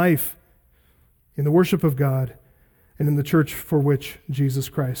Christian life, in the worship of God, and in the church for which Jesus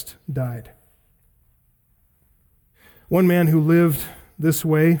Christ died. One man who lived this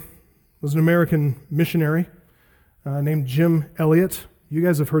way was an American missionary named Jim Elliot. You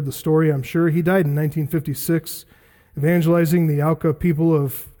guys have heard the story, I'm sure. He died in 1956, evangelizing the Auca people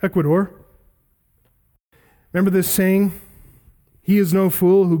of Ecuador. Remember this saying? He is no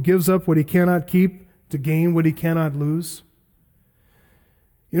fool who gives up what he cannot keep to gain what he cannot lose.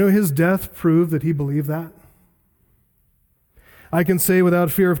 You know, his death proved that he believed that. I can say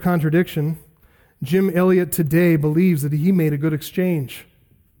without fear of contradiction, Jim Elliot today believes that he made a good exchange.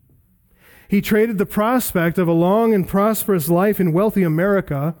 He traded the prospect of a long and prosperous life in wealthy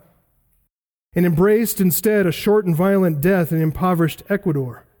America and embraced instead a short and violent death in impoverished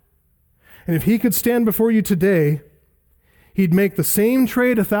Ecuador. And if he could stand before you today, he'd make the same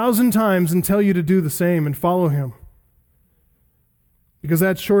trade 1,000 times and tell you to do the same and follow him. Because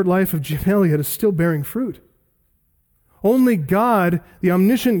that short life of Jim Elliot is still bearing fruit. Only God, the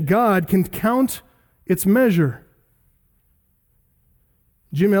omniscient God, can count its measure.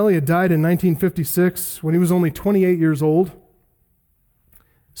 Jim Elliot died in 1956 when he was only 28 years old.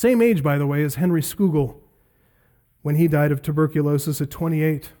 Same age, by the way, as Henry Scougal when he died of tuberculosis at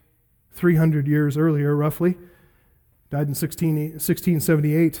 28, 300 years earlier, roughly. Died in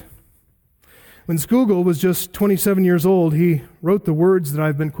 1678. When Scougal was just 27 years old, he wrote the words that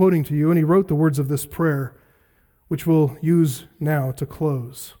I've been quoting to you, and he wrote the words of this prayer, which we'll use now to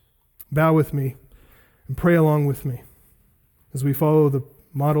close. Bow with me and pray along with me as we follow the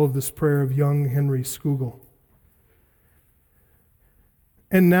model of this prayer of young Henry Scougal.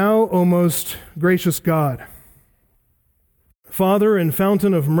 And now, O most gracious God, Father and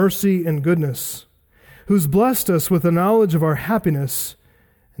fountain of mercy and goodness, who's blessed us with the knowledge of our happiness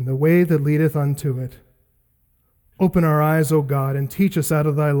and the way that leadeth unto it. Open our eyes, O God, and teach us out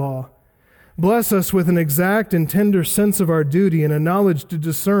of thy law. Bless us with an exact and tender sense of our duty and a knowledge to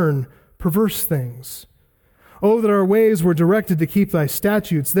discern perverse things. Oh, that our ways were directed to keep thy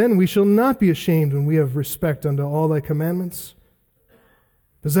statutes. Then we shall not be ashamed when we have respect unto all thy commandments.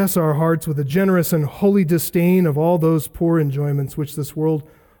 Possess our hearts with a generous and holy disdain of all those poor enjoyments which this world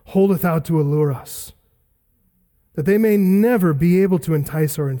holdeth out to allure us. that they may never be able to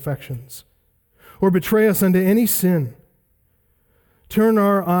entice our infections, or betray us unto any sin. Turn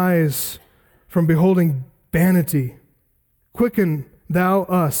our eyes from beholding vanity. Quicken thou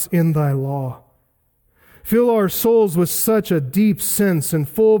us in thy law. Fill our souls with such a deep sense and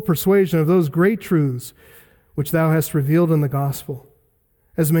full persuasion of those great truths which thou hast revealed in the gospel,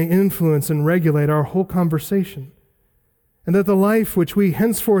 as may influence and regulate our whole conversation, and that the life which we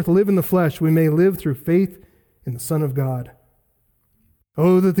henceforth live in the flesh we may live through faith in the Son of God.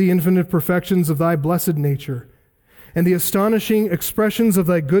 Oh, that the infinite perfections of thy blessed nature and the astonishing expressions of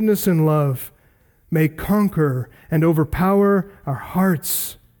thy goodness and love may conquer and overpower our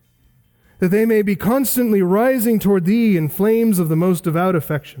hearts, that they may be constantly rising toward thee in flames of the most devout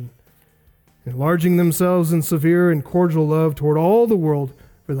affection, enlarging themselves in severe and cordial love toward all the world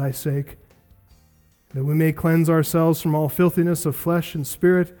for thy sake, that we may cleanse ourselves from all filthiness of flesh and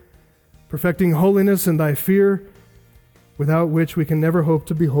spirit, perfecting holiness in thy fear, without which we can never hope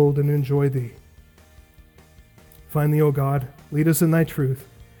to behold and enjoy thee. Finally, O God, lead us in thy truth,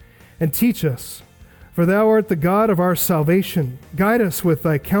 and teach us, for thou art the God of our salvation. Guide us with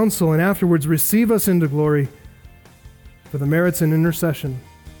thy counsel, and afterwards receive us into glory, for the merits and intercession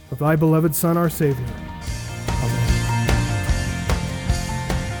of thy beloved Son, our Savior.